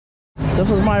This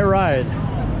is my ride.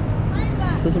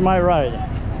 This is my ride.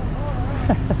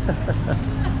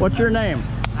 What's your name?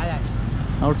 Alan.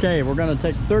 Okay, we're going to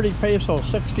take 30 pesos,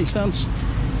 60 cents,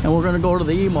 and we're going to go to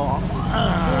the E-Mall.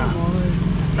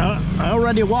 I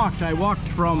already walked. I walked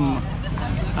from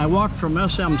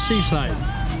SM Seaside.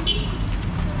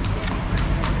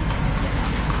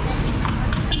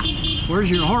 Where's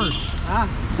your horse? Huh?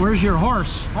 Where's your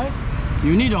horse? Huh?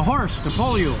 You need a horse to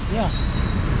pull you. Yeah.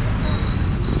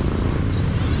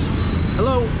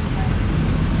 Hello.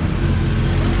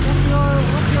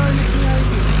 What's your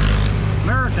nationality?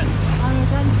 American.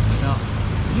 American?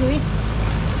 Yeah. US?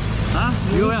 Huh?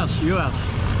 US.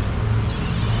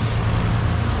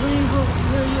 Where you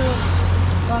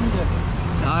from there?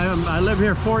 I live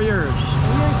here 4 years.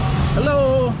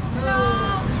 Hello. Hello.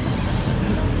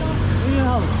 Where your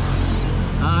house?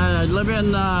 I live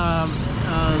in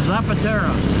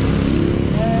Zapatera,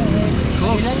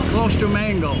 close to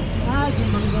Mango.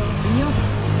 Mango.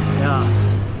 Yeah.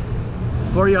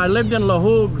 For you, I lived in La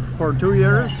Hogue for 2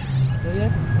 years. 2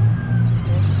 years?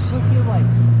 What's your wife?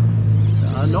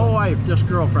 No wife, just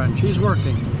girlfriend. She's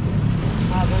working.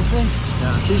 Girlfriend?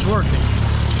 Yeah, she's working.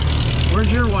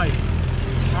 Where's your wife?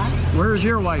 Huh? Where's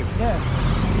your wife? There.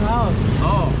 No.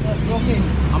 Oh. Working.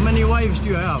 How many wives do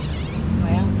you have?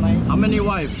 My How many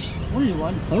wives? only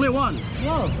one. Only one?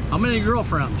 No. How many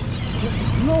girlfriends?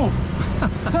 No. No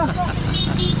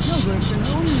girlfriend,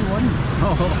 only one.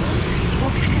 Oh.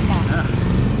 Oh, come on. Yeah.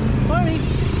 Sorry.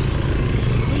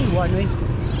 Only one, right?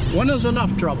 One is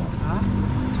enough trouble. Huh?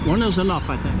 One is enough,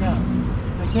 I think. Yeah.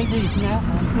 My children is now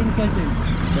 10 children.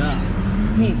 Yeah.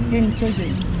 Me, 10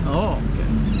 children. Oh, okay.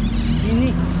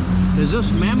 Me. Is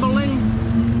this mambling?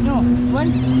 No, this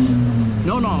one.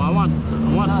 No, I want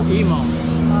emo.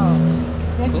 Oh.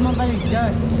 That's my buddy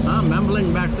there. Ah,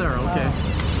 mambling back there. Okay.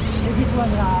 This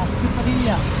one,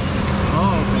 Superilla.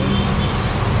 Oh, okay.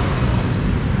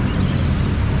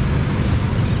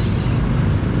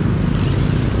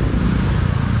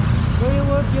 Where you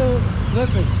work your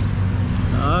girlfriend?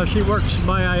 She works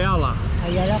by Ayala.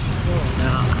 Ayala. Oh.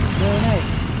 Yeah. Very nice.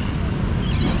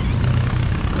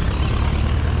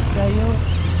 So you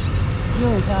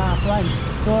is one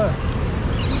store.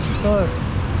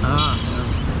 Ah.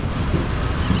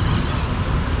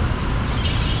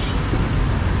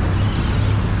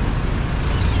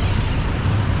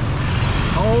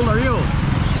 How old are you?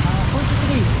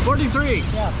 43. 43.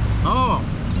 Yeah. Oh.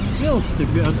 You?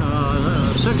 67.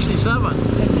 67.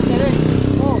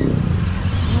 Oh.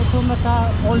 Not so much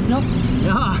old, no?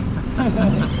 Yeah.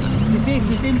 The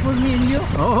same for me and you.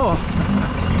 Oh.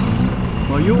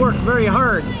 Well, you work very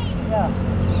hard. Yeah.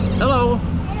 Hello.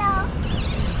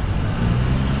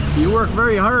 You work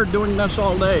very hard doing this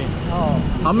all day. Oh.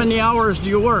 How many hours do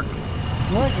you work?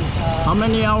 What is How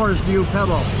many hours do you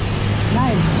pedal?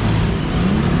 9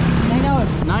 hours.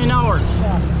 9 hours.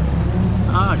 Yeah.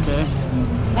 Ah, okay.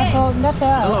 That's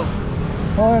Hello.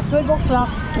 for 12 o'clock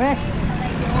rest.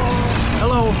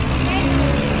 Hello.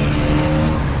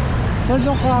 12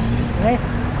 o'clock rest.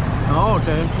 Oh,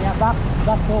 okay. Yeah, back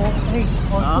to 3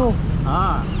 or 2.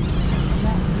 Ah.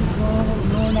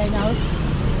 No 9 hours.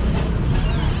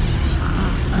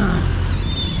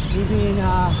 Maybe in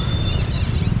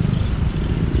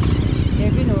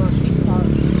 7 or 6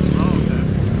 hours. Oh, okay.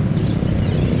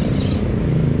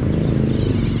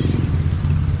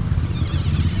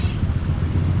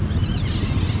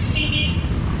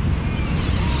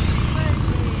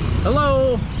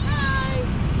 Hello. Hi.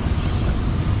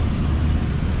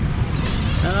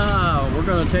 We're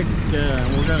gonna take. Yeah.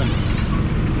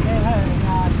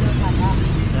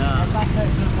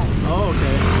 Oh,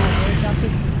 okay.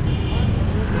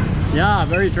 Yeah,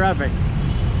 very traffic.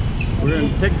 We're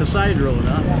gonna take the side road,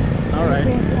 huh? Yeah. All right.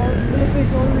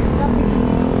 Philippines always traffic.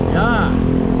 Yeah.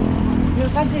 Your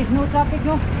country is no traffic,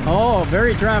 no? Oh,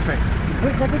 very traffic.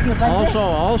 Good traffic, your country?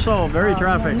 Also very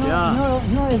traffic. No, Yeah.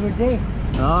 no, every day.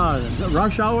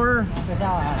 Rush hour. Because,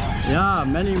 Yeah,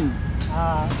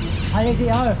 holiday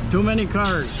hour. too many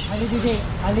cars.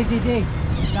 Holiday day.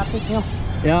 Traffic, no?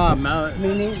 Yeah,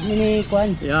 Mini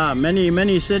kwan. yeah,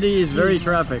 many cities, very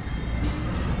traffic.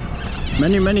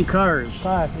 Many cars.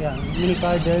 Car, yeah. Mini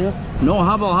car there, No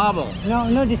hobble. no?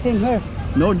 No, the same here.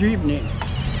 No jeepney.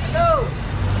 Hello!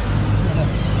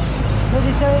 No,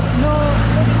 the same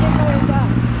here in the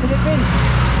Philippines.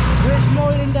 Very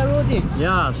small in the road.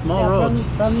 Yeah, small Yeah, roads.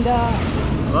 From the...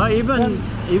 Well,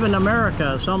 even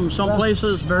America, some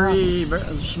places very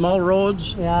small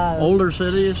roads, Yeah. older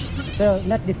cities. So,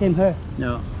 not the same here.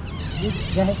 No, This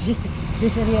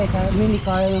area is a mini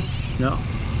car. no.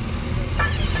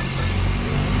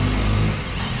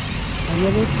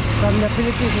 And from the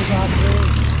Philippines, we have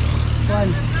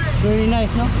one. Very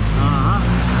nice, no? Uh-huh.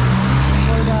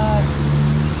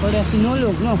 For the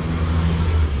sinulog, no?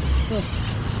 So,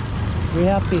 we're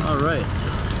happy. All right.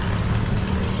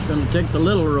 Gonna take the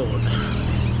little road.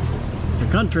 The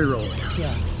country road.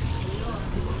 Yeah.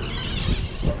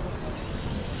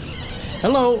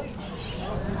 Hello.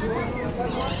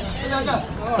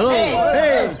 Hello.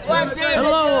 Hey.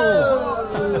 Hello.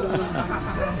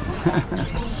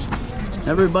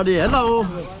 Everybody, hello.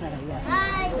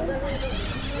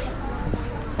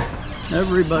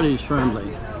 Everybody's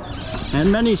friendly. And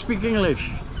many speak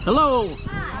English. Hello.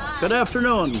 Good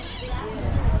afternoon.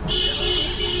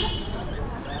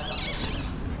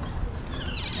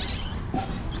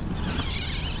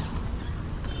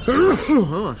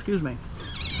 Oh, excuse me.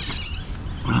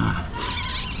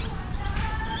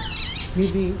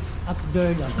 Maybe up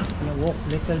there, walk a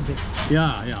little bit.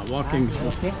 Yeah, walking.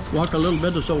 Okay. Walk a little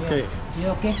bit is okay. You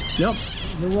okay? Yep.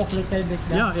 You walk a little bit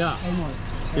down. Yeah. I know.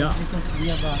 Yeah. Because we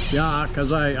have a... Yeah,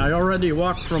 because I already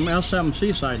walked from SM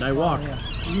Seaside. I walked. Yeah.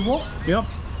 You walk? Yep.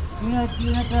 You not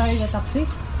ride a taxi?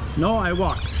 No, I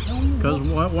walk. Because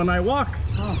when I walk,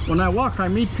 I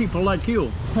meet people like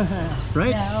you,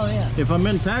 right? Yeah, oh yeah. If I'm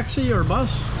in taxi or bus,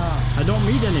 I don't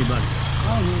meet anybody.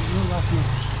 Oh, you got me.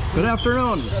 Good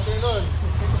afternoon. Good afternoon.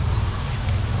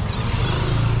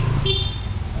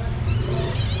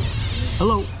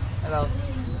 Hello. Hello.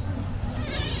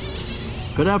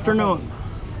 Good afternoon.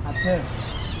 Up here.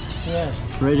 Here.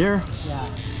 Right here? Yeah.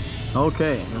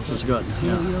 Okay, this is good.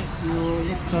 Yeah. You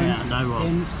look on And I will.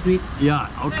 in street. Yeah,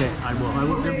 okay, I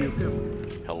will give you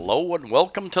 50. Hello and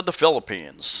welcome to the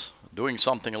Philippines. Doing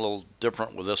something a little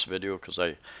different with this video because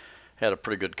I had a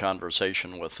pretty good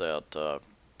conversation with that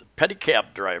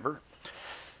pedicab driver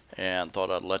and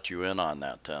thought I'd let you in on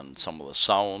that and some of the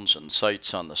sounds and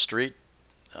sights on the street.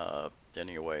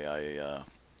 Anyway,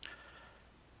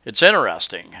 it's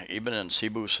interesting, even in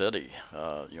Cebu City.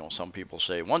 Some people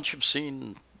say once you've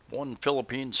seen one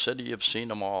Philippine city, you've seen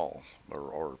them all,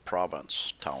 or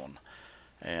province, town.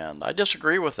 And I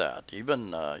disagree with that.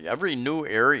 Even every new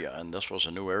area, and this was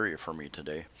a new area for me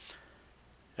today,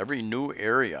 every new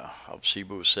area of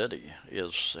Cebu City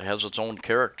has its own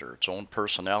character, its own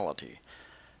personality,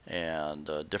 and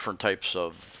different types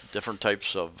of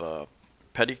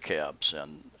pedicabs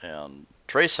and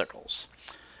tricycles.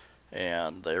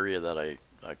 And the area that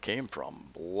I came from,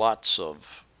 lots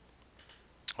of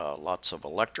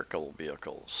electrical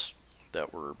vehicles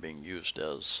that were being used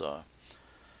as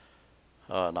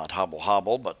not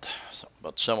hobble, but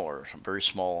similar, very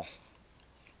small,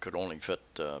 could only fit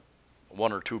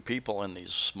one or two people in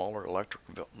these smaller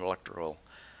electrical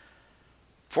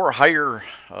for hire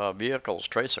vehicles,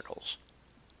 tricycles.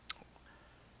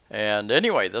 And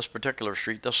anyway, this particular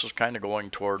street, this is kind of going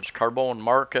towards Carbone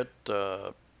Market,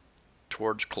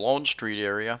 towards Cologne Street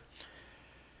area.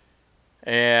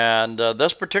 And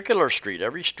this particular street,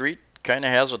 every street kind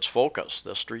of has its focus.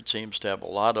 This street seems to have a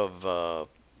lot of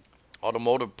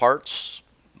automotive parts,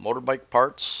 motorbike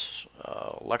parts,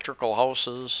 electrical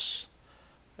houses,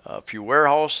 a few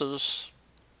warehouses,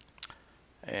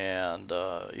 and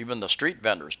even the street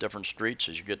vendors, different streets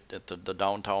as you get at the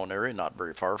downtown area, not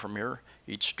very far from here.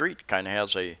 Each street kind of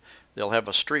has they'll have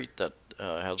a street that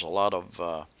has a lot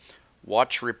of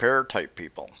watch repair type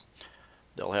people.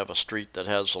 They'll have a street that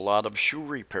has a lot of shoe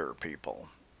repair people.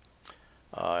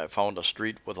 I found a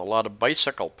street with a lot of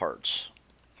bicycle parts.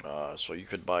 So you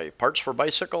could buy parts for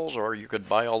bicycles, or you could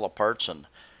buy all the parts and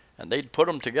they'd put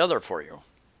them together for you,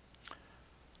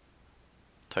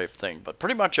 type thing. But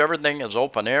pretty much everything is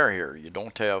open air here. You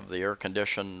don't have the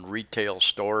air-conditioned retail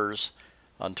stores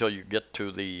until you get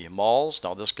to the malls.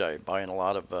 Now this guy buying a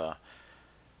lot of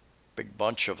big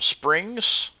bunch of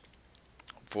springs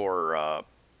for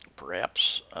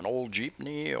perhaps an old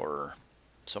jeepney or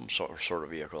some sort of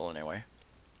vehicle anyway.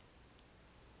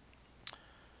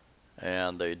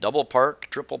 And they double park,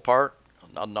 triple park,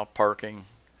 not enough parking.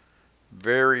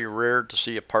 Very rare to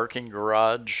see a parking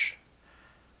garage.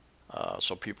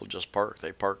 So people just park.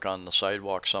 They park on the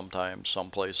sidewalk sometimes, some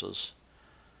places.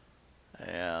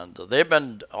 And they've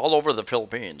been all over the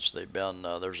Philippines. They've been,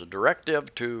 there's a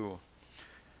directive to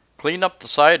clean up the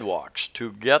sidewalks,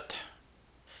 to get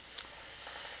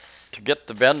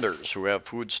the vendors who have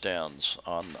food stands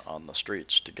on the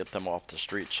streets, to get them off the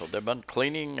streets. So they've been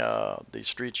cleaning. These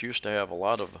streets used to have a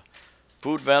lot of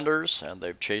food vendors, and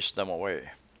they've chased them away.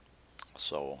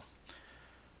 So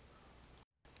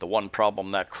the one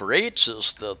problem that creates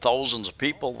is the thousands of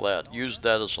people that used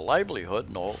that as a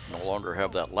livelihood no longer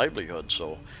have that livelihood.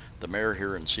 So the mayor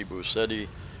here in Cebu City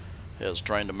is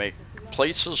trying to make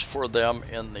places for them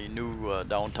in the new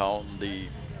downtown, the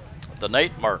the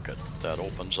night market that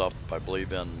opens up, I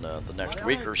believe, in the next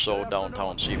week or so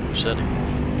downtown Cebu City.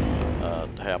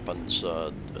 Happens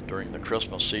during the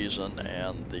Christmas season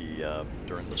and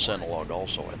during the Sinulog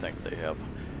also. I think they have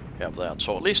that.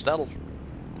 So at least that'll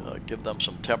give them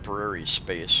some temporary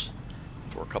space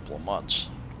for a couple of months.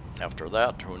 After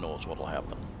that, who knows what'll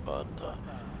happen. But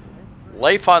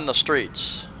life on the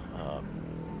streets.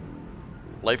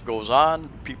 Life goes on.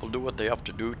 People do what they have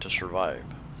to do to survive.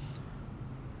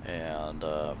 And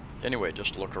anyway,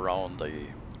 just look around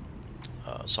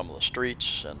some of the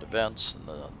streets and events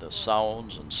and the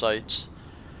sounds and sights.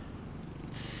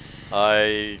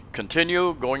 I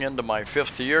continue going into my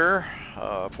 5th year,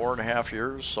 4.5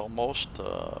 years almost,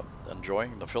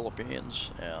 enjoying the Philippines.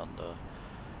 And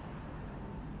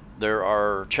there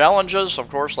are challenges, of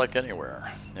course, like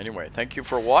anywhere. Anyway, thank you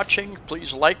for watching.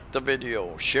 Please like the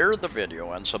video, share the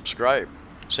video, and subscribe.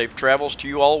 Safe travels to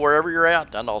you all wherever you're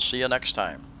at, and I'll see you next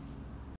time.